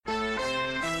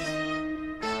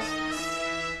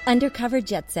Undercover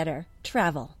Jet Setter.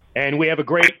 Travel. And we have a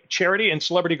great charity and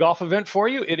celebrity golf event for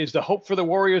you. It is the Hope for the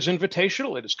Warriors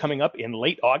Invitational. It is coming up in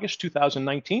late August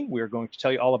 2019. We are going to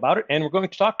tell you all about it, and we're going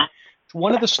to talk to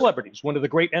one of the celebrities, one of the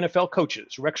great NFL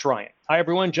coaches, Rex Ryan. Hi,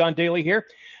 everyone. John Daly here.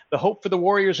 The Hope for the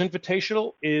Warriors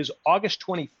Invitational is August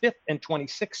 25th and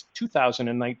 26th,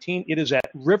 2019. It is at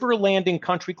River Landing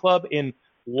Country Club in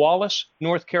Wallace,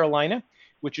 North Carolina,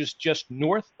 which is just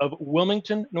north of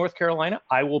Wilmington, North Carolina.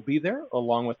 I will be there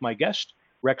along with my guest,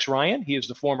 Rex Ryan. He is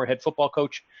the former head football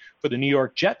coach for the New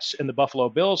York Jets and the Buffalo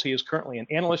Bills. He is currently an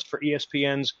analyst for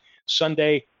ESPN's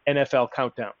Sunday NFL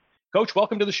Countdown. Coach,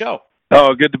 welcome to the show.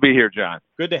 Oh, good to be here, John.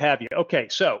 Good to have you. Okay,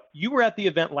 so you were at the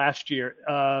event last year.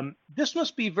 This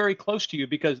must be very close to you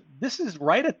because this is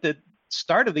right at the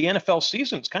start of the NFL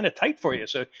season. It's kind of tight for you,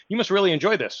 so you must really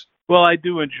enjoy this. Well, I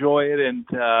do enjoy it, and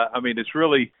it's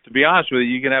really, to be honest with you,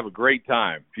 you can have a great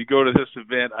time. If you go to this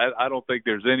event, I don't think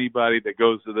there's anybody that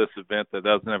goes to this event that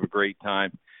doesn't have a great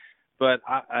time. But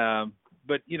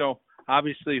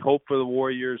obviously, Hope for the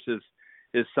Warriors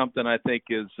is something I think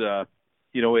is,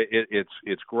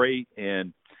 it's great,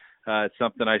 and it's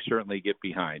something I certainly get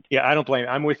behind. Yeah, I don't blame you.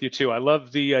 I'm with you too. I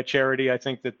love the charity. I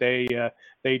think that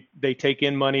they take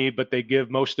in money, but they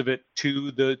give most of it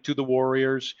to the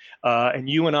Warriors. And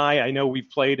you and I know we've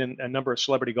played in a number of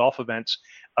celebrity golf events.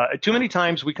 Too many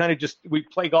times we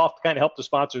play golf to kind of help the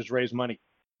sponsors raise money.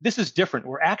 This is different.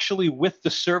 We're actually with the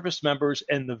service members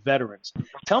and the veterans.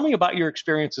 Tell me about your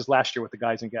experiences last year with the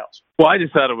guys and gals. Well, I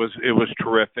just thought it was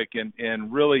terrific,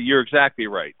 and really, you're exactly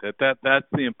right. That's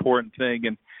the important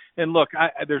thing. And look,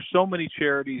 there's so many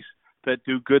charities that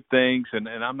do good things, and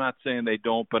I'm not saying they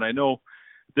don't, but I know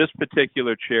this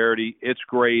particular charity, it's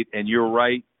great, and you're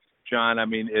right, John. I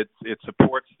mean, it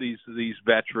supports these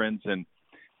veterans, and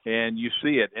you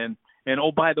see it. And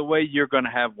oh, by the way, you're going to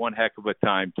have one heck of a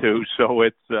time too. So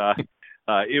it's a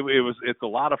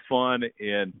lot of fun,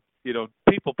 and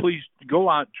people, please go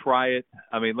out and try it.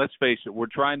 I mean, let's face it, we're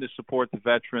trying to support the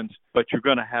veterans, but you're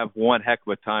going to have one heck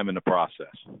of a time in the process.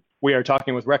 We are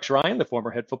talking with Rex Ryan, the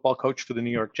former head football coach for the New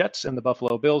York Jets and the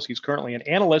Buffalo Bills. He's currently an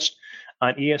analyst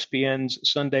on ESPN's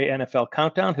Sunday NFL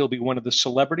Countdown. He'll be one of the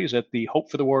celebrities at the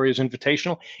Hope for the Warriors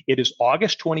Invitational. It is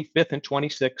August 25th and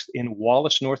 26th in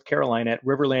Wallace, North Carolina at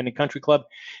River Landing Country Club.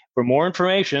 For more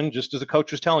information, just as the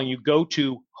coach was telling you, go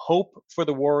to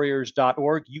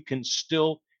hopeforthewarriors.org. You can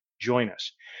still join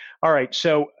us. All right.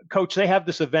 So, Coach, they have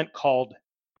this event called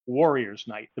Warriors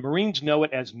Night. The Marines know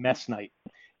it as Mess Night.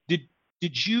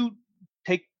 Did you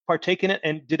partake in it?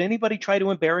 And did anybody try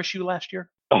to embarrass you last year?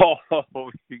 Oh,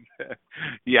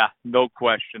 yeah, no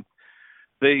question.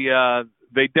 They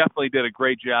definitely did a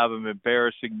great job of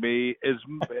embarrassing me as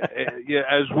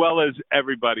well as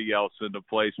everybody else in the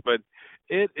place. But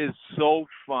it is so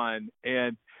fun,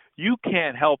 and you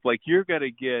can't help, like, you're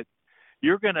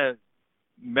gonna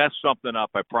mess something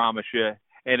up, I promise you,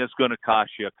 and it's going to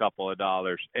cost you a couple of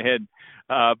dollars. And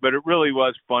but it really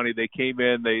was funny. They came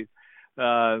in, they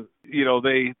said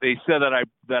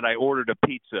that I ordered a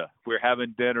pizza. We're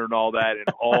having dinner and all that, and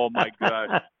oh my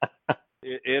gosh,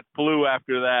 it flew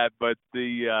after that. But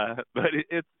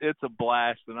it's a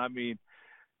blast, and I mean,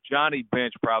 Johnny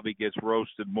Bench probably gets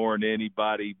roasted more than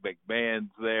anybody.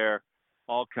 McMahon's there,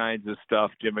 all kinds of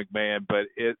stuff, Jim McMahon. But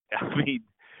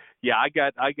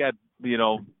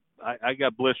I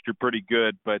got blistered pretty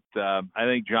good, but I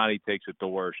think Johnny takes it the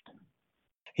worst.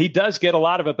 He does get a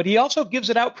lot of it, but he also gives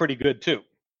it out pretty good too.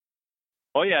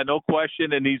 Oh yeah, no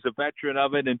question, and he's a veteran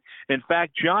of it. And in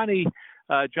fact, Johnny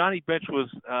Bench was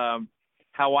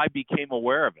how I became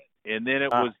aware of it, and then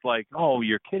it was like, oh,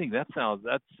 you're kidding? That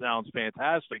sounds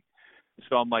fantastic.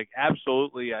 So I'm like,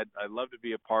 absolutely, I'd love to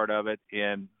be a part of it.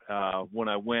 And when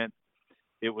I went,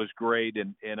 it was great,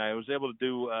 and I was able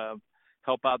to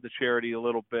help out the charity a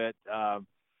little bit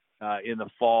in the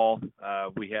fall.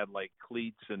 We had like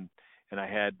cleats, and I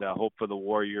had Hope for the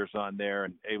Warriors on there,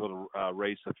 and able to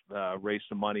raise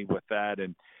some money with that,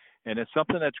 and it's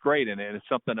something that's great, and it's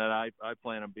something that I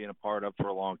plan on being a part of for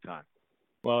a long time.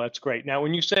 Well, that's great. Now,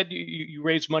 when you said you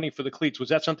raised money for the cleats, was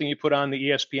that something you put on the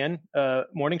ESPN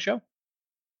morning show?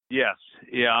 Yes,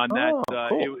 yeah, on that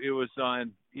cool. it was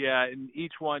on. Yeah, and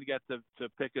each one got to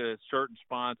pick a certain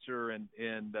sponsor and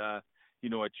a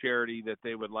charity that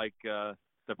they would like the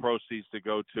proceeds to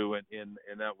go to, and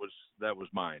that was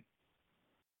mine.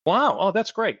 Wow. Oh,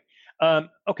 that's great.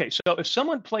 Okay, so if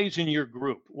someone plays in your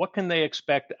group, what can they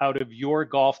expect out of your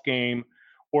golf game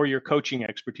or your coaching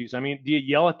expertise? I mean, do you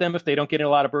yell at them if they don't get a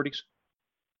lot of birdies?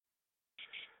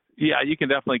 Yeah, you can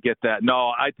definitely get that. No,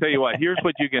 I tell you what, here's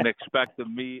what you can expect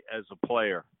of me as a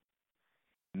player.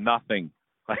 Nothing.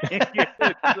 It's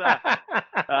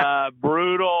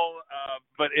brutal,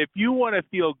 but if you want to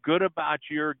feel good about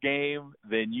your game,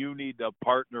 then you need to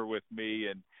partner with me,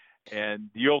 and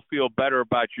you'll feel better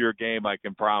about your game. I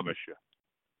can promise you.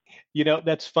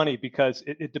 That's funny because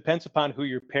it depends upon who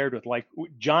you're paired with. Like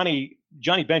Johnny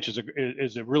Bench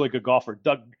is a really good golfer.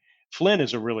 Doug Flynn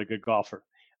is a really good golfer.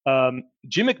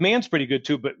 Jim McMahon's pretty good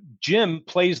too, but Jim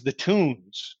plays the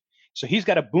tunes. So he's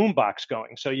got a boombox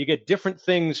going. So you get different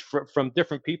things from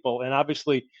different people. And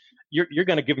obviously you're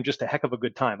going to give him just a heck of a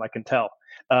good time. I can tell.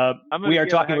 I'm going to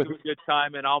give a heck of a good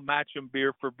time, and I'll match him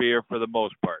beer for the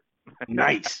most part.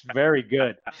 Nice. Very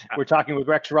good. We're talking with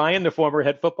Rex Ryan, the former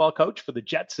head football coach for the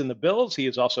Jets and the Bills. He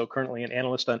is also currently an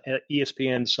analyst on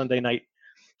ESPN Sunday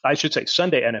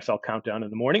NFL Countdown in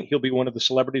the morning. He'll be one of the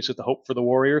celebrities at the Hope for the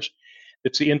Warriors.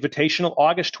 It's the Invitational,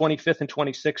 August 25th and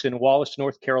 26th in Wallace,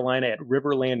 North Carolina at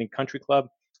River Landing Country Club.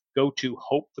 Go to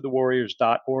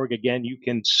hopeforthewarriors.org. Again, you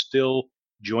can still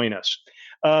join us.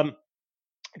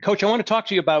 Coach, I want to talk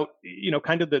to you about,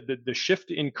 kind of the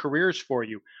shift in careers for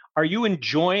you. Are you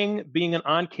enjoying being an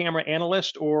on-camera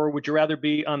analyst, or would you rather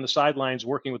be on the sidelines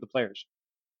working with the players?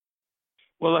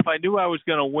 Well, if I knew I was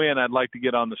going to win, I'd like to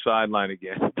get on the sideline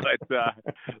again.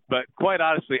 But quite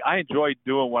honestly, I enjoy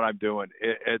doing what I'm doing.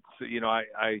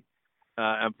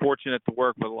 I'm fortunate to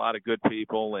work with a lot of good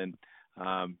people, and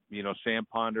Sam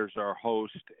Ponder's our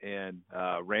host, and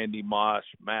Randy Moss,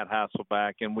 Matt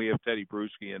Hasselback, and we have Teddy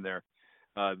Bruschi in there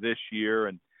this year,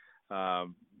 and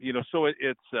so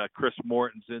it's Chris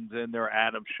Mortensen's in there,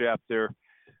 Adam Schefter,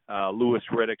 Louis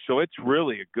Riddick. So it's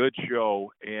really a good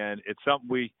show, and it's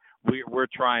something we're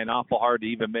trying awful hard to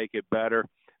even make it better.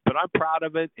 But I'm proud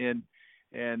of it, and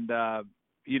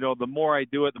the more I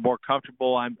do it, the more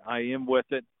comfortable I am with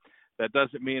it. That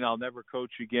doesn't mean I'll never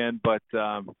coach again, but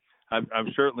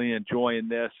I'm certainly enjoying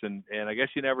this, and I guess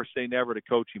you never say never to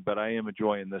coaching, but I am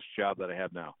enjoying this job that I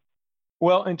have now.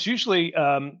 Well, and it's usually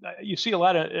you see a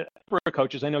lot of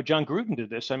coaches. I know John Gruden did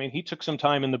this. I mean, he took some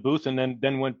time in the booth and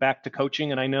then went back to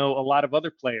coaching. And I know a lot of other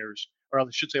players, or I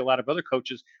should say a lot of other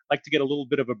coaches, like to get a little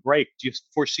bit of a break. Do you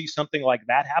foresee something like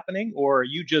that happening, or are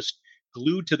you just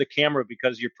glued to the camera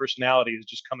because your personality is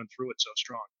just coming through it so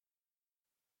strong?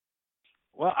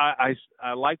 Well, I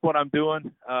like what I'm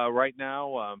doing right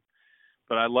now,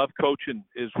 but I love coaching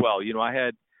as well.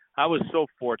 I was so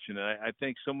fortunate. I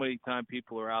think so many times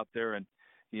people are out there and,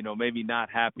 maybe not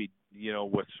happy,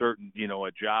 with certain,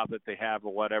 a job that they have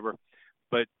or whatever.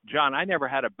 But, John, I never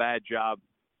had a bad job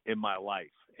in my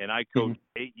life. And I coached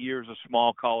 8 years of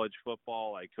small college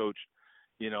football. I coached,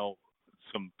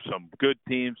 some good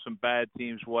teams, some bad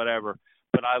teams, whatever.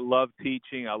 But I love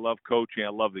teaching. I love coaching. I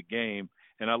love the game.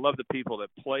 And I love the people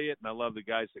that play it, and I love the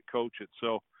guys that coach it.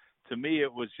 So, to me,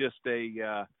 it was just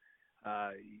I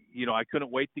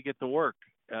couldn't wait to get to work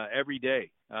every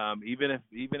day. Even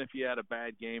if you had a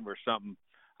bad game or something,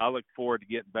 I look forward to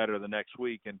getting better the next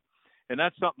week. And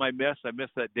that's something I miss. I miss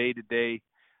that day-to-day,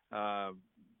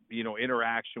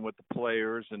 interaction with the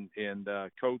players and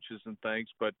coaches and things.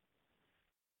 But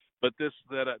this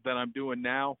that I'm doing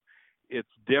now,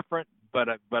 it's different, but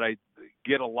I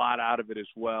get a lot out of it as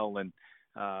well. And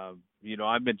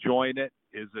I'm enjoying it.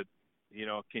 Is it?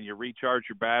 Can you recharge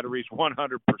your batteries?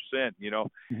 100%, And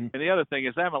the other thing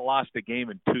is I haven't lost a game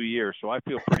in 2 years, so I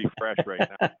feel pretty fresh right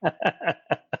now.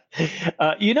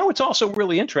 What's also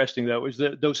really interesting, though, is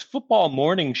that those football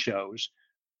morning shows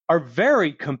are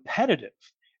very competitive.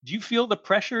 Do you feel the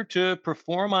pressure to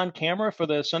perform on camera for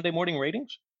the Sunday morning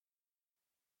ratings?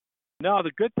 No,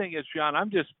 the good thing is, John, I'm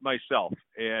just myself.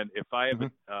 And if I have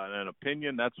an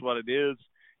opinion, that's what it is.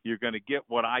 You're going to get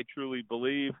what I truly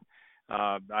believe.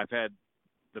 I've had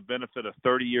the benefit of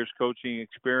 30 years coaching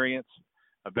experience.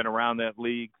 I've been around that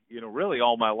league, really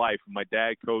all my life. My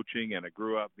dad coaching, and I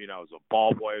grew up, I was a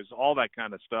ball boy, all that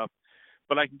kind of stuff.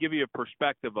 But I can give you a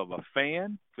perspective of a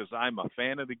fan, because I'm a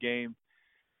fan of the game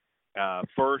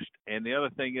first. And the other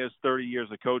thing is 30 years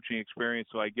of coaching experience,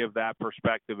 so I give that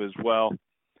perspective as well.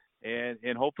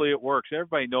 And hopefully it works.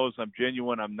 Everybody knows I'm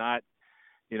genuine. I'm not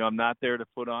there to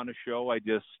put on a show. I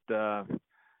just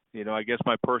I guess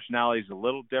my personality is a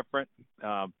little different.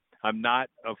 I'm not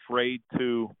afraid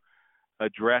to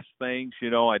address things.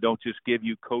 I don't just give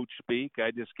you coach speak.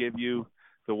 I just give you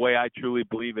the way I truly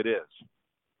believe it is.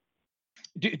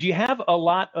 Do you have a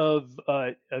lot of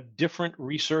different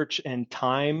research and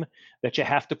time that you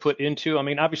have to put into? I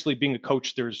mean, obviously being a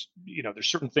coach, there's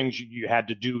certain things you had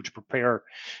to do to prepare,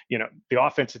 the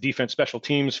offense, the defense, special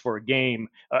teams for a game,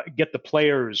 get the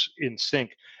players in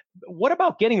sync. What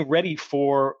about getting ready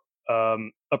for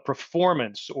a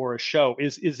performance or a show?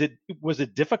 Was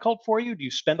it difficult for you? Do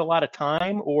you spend a lot of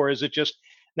time, or is it just,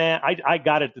 I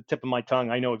got it at the tip of my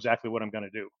tongue, I know exactly what I'm going to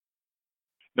do?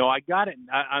 No, I got it.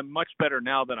 I'm much better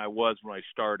now than I was when I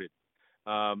started.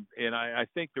 And I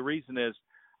think the reason is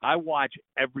I watch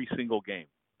every single game.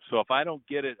 So if I don't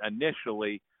get it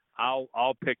initially,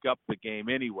 I'll pick up the game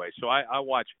anyway. So I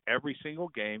watch every single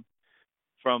game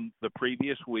from the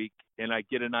previous week, and I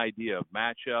get an idea of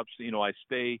matchups. I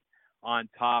stay on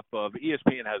top of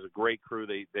ESPN has a great crew.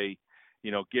 They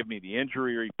give me the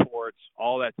injury reports,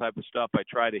 all that type of stuff. I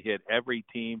try to hit every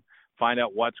team, find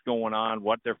out what's going on,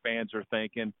 what their fans are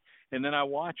thinking, and then I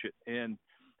watch it, and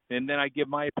then I give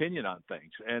my opinion on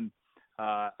things. And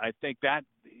I think that,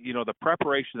 the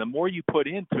preparation, the more you put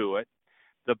into it,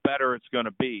 the better it's going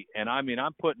to be. And I'm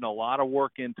putting a lot of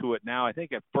work into it now. I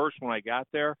think at first when I got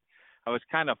there, I was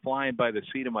kind of flying by the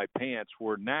seat of my pants,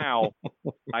 where now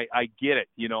I get it,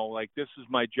 like this is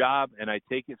my job and I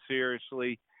take it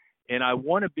seriously, and I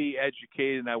want to be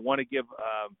educated, and I want to give,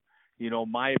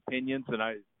 my opinions, and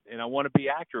I want to be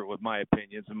accurate with my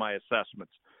opinions and my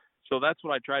assessments. So that's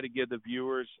what I try to give the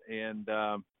viewers. And,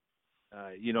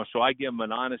 so I give them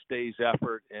an honest day's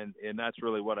effort, and that's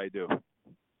really what I do.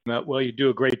 Well, you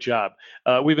do a great job.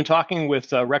 We've been talking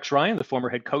with Rex Ryan, the former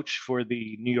head coach for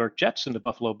the New York Jets and the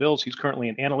Buffalo Bills. He's currently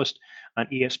an analyst on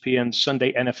ESPN's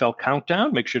Sunday NFL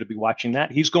Countdown. Make sure to be watching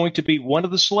that. He's going to be one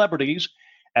of the celebrities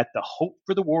at the Hope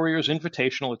for the Warriors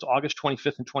Invitational. It's August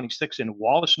 25th and 26th in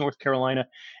Wallace, North Carolina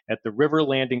at the River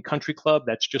Landing Country Club.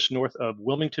 That's just north of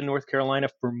Wilmington, North Carolina.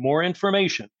 For more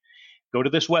information, go to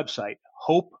this website,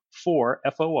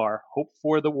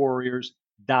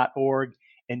 hopeforthewarriors.org.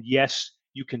 And yes,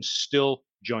 you can still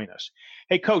join us.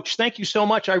 Hey, Coach, thank you so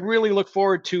much. I really look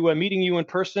forward to meeting you in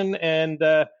person and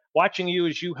watching you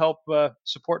as you help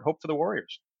support Hope for the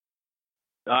Warriors.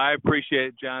 I appreciate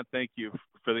it, John. Thank you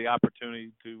for the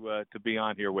opportunity to be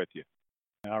on here with you.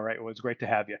 All right. Well, it's great to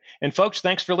have you. And folks,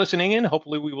 thanks for listening in.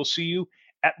 Hopefully we will see you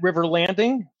at River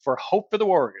Landing for Hope for the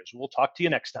Warriors. We'll talk to you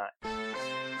next time.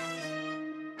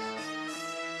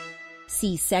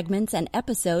 See segments and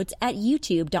episodes at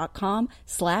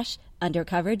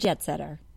youtube.com/undercoverjetsetter.